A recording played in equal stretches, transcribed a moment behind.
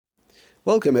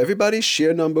Welcome everybody,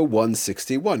 share number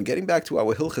 161. Getting back to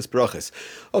our Hilchas Brachas.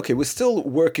 Okay, we're still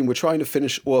working, we're trying to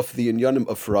finish off the inyanim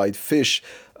of fried fish,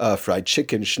 fried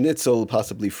chicken, schnitzel,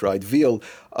 possibly fried veal.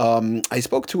 I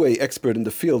spoke to an expert in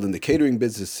the field, in the catering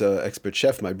business, expert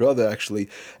chef, my brother actually,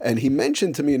 and he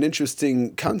mentioned to me an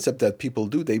interesting concept that people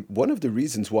do. One of the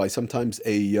reasons why sometimes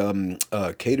a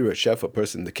caterer, chef, a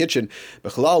person in the kitchen,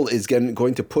 Bechlal, is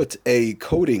going to put a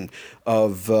coating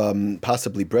of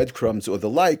possibly breadcrumbs or the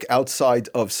like outside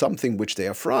of something which they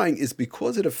are frying is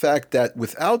because of the fact that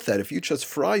without that, if you just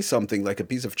fry something like a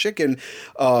piece of chicken,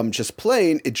 just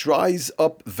plain, it dries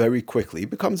up very quickly. It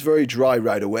becomes very dry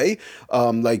right away,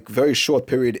 like very short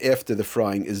period after the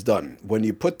frying is done. When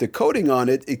you put the coating on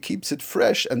it, it keeps it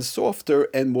fresh and softer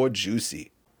and more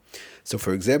juicy. So,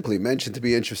 for example, he mentioned to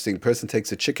be interesting, a person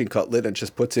takes a chicken cutlet and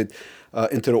just puts it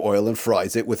into the oil and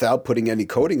fries it without putting any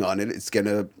coating on it, it's going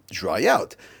to dry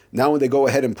out. Now, when they go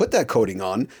ahead and put that coating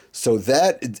on, so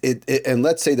that and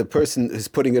let's say the person is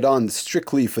putting it on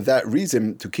strictly for that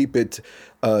reason, to keep it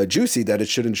juicy, that it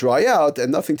shouldn't dry out,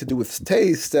 and nothing to do with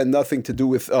taste and nothing to do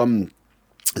with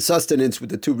sustenance, with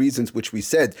the two reasons which we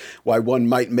said why one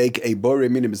might make a borei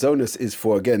mina mezonos is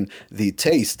for, again, the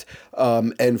taste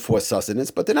and for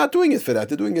sustenance, but they're not doing it for that.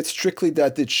 They're doing it strictly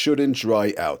that it shouldn't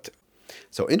dry out.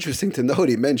 So interesting to note,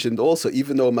 he mentioned also,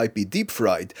 even though it might be deep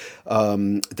fried,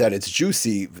 that it's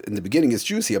juicy. In the beginning it's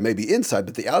juicy, or maybe inside,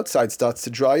 but the outside starts to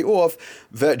dry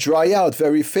out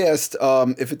very fast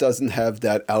if it doesn't have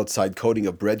that outside coating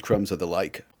of breadcrumbs or the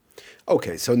like.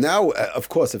 Okay, so now, of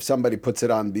course, if somebody puts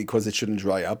it on because it shouldn't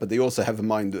dry out, but they also have in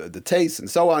mind the taste and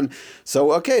so on,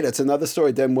 so okay, that's another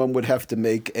story. Then one would have to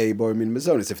make a borei mina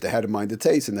mezonos if they had in mind the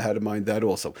taste and they had in mind that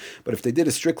also. But if they did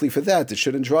it strictly for that, it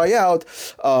shouldn't dry out,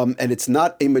 and it's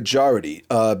not a majority,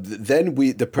 then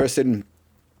the person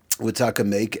would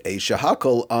make a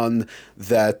shahakal on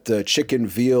that chicken,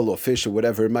 veal, or fish, or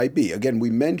whatever it might be. Again,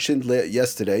 we mentioned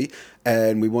yesterday,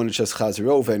 and we want to just chazer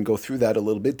over and go through that a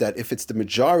little bit, that if it's the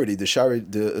majority, the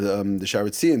Sharet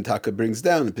Tzion Taka brings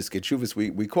down, in Piskei Teshuvos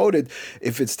we quoted,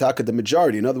 if it's Taka the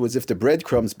majority, in other words, if the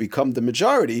breadcrumbs become the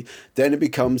majority, then it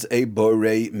becomes a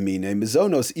borei mina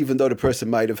mezonos, even though the person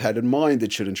might have had in mind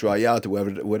it shouldn't dry out, or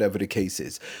whatever the case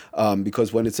is.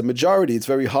 Because when it's a majority, it's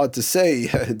very hard to say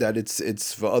that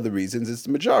it's for other reasons. It's the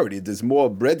majority. There's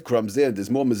more breadcrumbs there, there's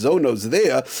more mezonos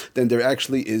there than there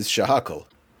actually is shahakal.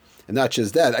 And not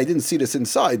just that, I didn't see this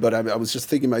inside, but I was just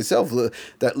thinking myself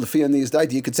that Lefi Ani's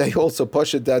diet, you could say also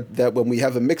Pasha that when we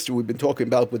have a mixture we've been talking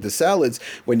about with the salads,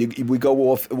 when we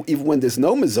go off, even when there's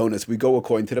no mezonos, we go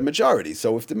according to the majority.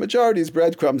 So if the majority is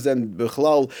breadcrumbs, then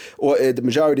Bichlal, or the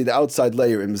majority, the outside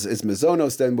layer is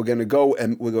mezonos, then we're going to go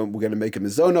and we're going to make a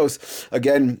mezonos.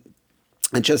 Again,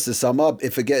 and just to sum up,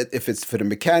 if it's for the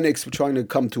mechanics, we're trying to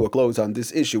come to a close on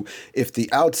this issue. If the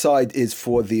outside is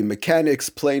for the mechanics,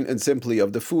 plain and simply,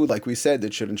 of the food, like we said,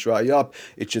 it shouldn't dry up,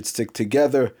 it should stick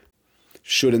together,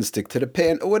 shouldn't stick to the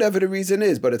pan, or whatever the reason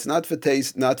is, but it's not for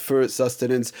taste, not for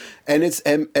sustenance, and it's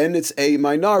a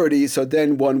minority, so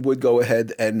then one would go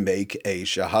ahead and make a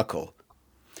shahakal.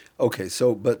 Okay,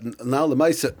 so, but now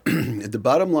the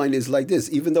bottom line is like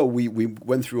this, even though we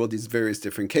went through all these various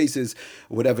different cases,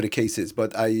 whatever the case is,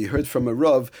 but I heard from a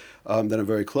Rav that I'm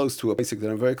very close to,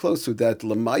 that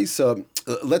Lamaisa,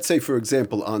 let's say, for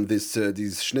example, on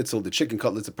these schnitzel, the chicken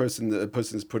cutlets, the person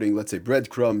is putting, let's say,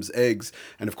 breadcrumbs, eggs,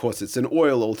 and of course it's in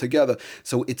oil altogether,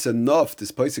 so it's enough,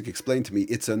 this Pesach explained to me,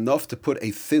 it's enough to put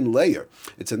a thin layer.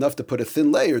 It's enough to put a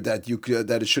thin layer that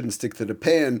that it shouldn't stick to the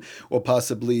pan, or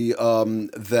possibly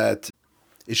that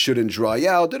it shouldn't dry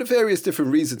out. There are various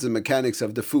different reasons and mechanics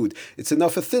of the food. It's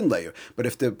enough a thin layer. But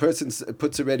if the person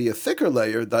puts already a thicker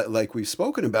layer, that, like we've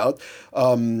spoken about,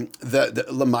 that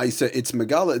lamaisa, it's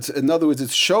megala. In other words,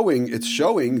 it's showing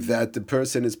that the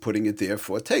person is putting it there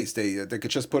for taste. They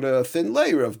could just put a thin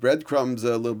layer of breadcrumbs,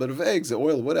 a little bit of eggs,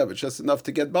 oil, whatever. It's just enough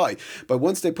to get by. But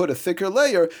once they put a thicker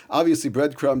layer, obviously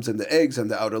breadcrumbs and the eggs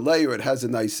and the outer layer, it has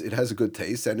a good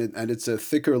taste, and it's a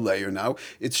thicker layer now.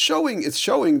 It's showing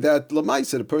that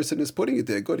lamaisa, the person is putting it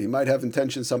there. Good. He might have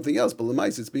intention something else, but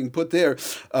lemais, it's being put there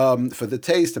for the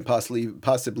taste and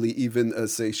possibly even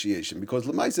satiation. Because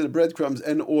lemais, the breadcrumbs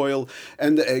and oil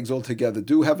and the eggs all together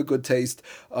do have a good taste.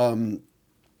 And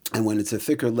when it's a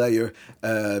thicker layer,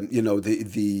 the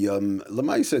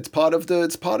lemaisa, it's part of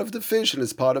the fish, and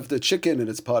it's part of the chicken, and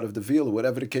it's part of the veal, or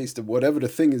whatever the case, whatever the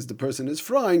thing is the person is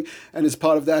frying, and it's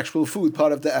part of the actual food,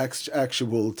 part of the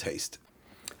actual taste.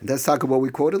 And that's talking about what we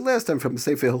quoted last time from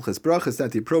Sefer Hilchas Brachas,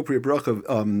 that the appropriate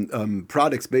bracha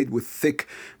products made with thick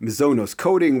mezonos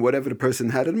coating, whatever the person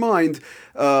had in mind,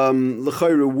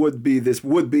 l'chayru would be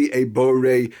a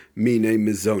borei mina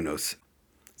mezonos.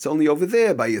 It's only over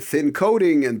there by a thin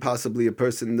coating, and possibly a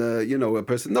person, a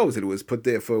person knows it was put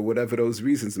there for whatever those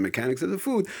reasons, the mechanics of the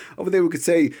food. Over there, we could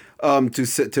say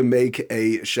to make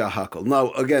a shahakal.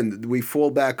 Now, again, we fall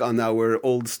back on our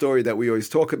old story that we always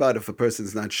talk about. If a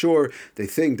person's not sure, they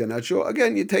think they're not sure.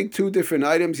 Again, you take two different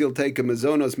items. You'll take a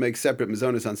mazonos, make separate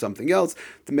mazonos on something else,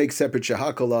 to make separate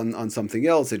shahakal on something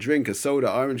else, a drink, a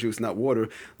soda, orange juice, not water,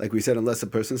 like we said, unless a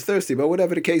person's thirsty. But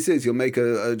whatever the case is, you'll make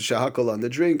a shahakal on the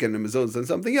drink and a mazonos on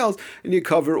something else, and you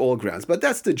cover all grounds. But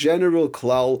that's the general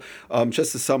klal.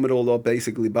 Just to sum it all up,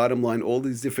 basically, bottom line, all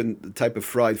these different type of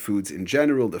fried foods in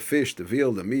general, the fish, the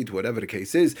veal, the meat, whatever the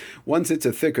case is, once it's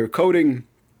a thicker coating,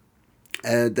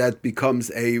 that becomes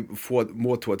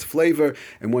more towards flavor,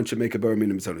 and one should make a bar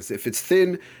minim mazonos. If it's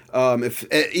thin,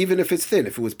 even if it's thin,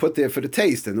 if it was put there for the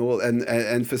taste and all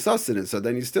and for sustenance, so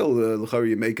then you still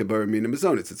you make a bar minim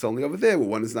mazonos. It's only over there where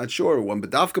one is not sure, or one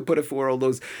bedavka put it for all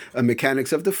those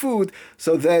mechanics of the food.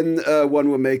 So then one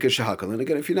will make a shahakal. And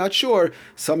again, if you're not sure,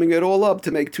 summing it all up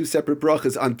to make two separate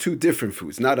brachas on two different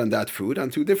foods, not on that food, on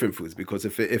two different foods. Because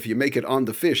if you make it on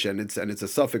the fish and it's a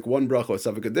suffix one bracha or a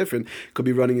suffix a different, could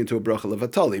be running into a bracha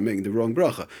levatali, making the wrong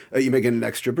bracha. You're making an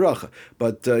extra bracha,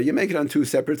 but you make it on two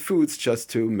separate foods just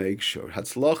to make sure.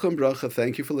 Hatzlach and bracha.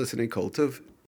 Thank you for listening. Kol tov.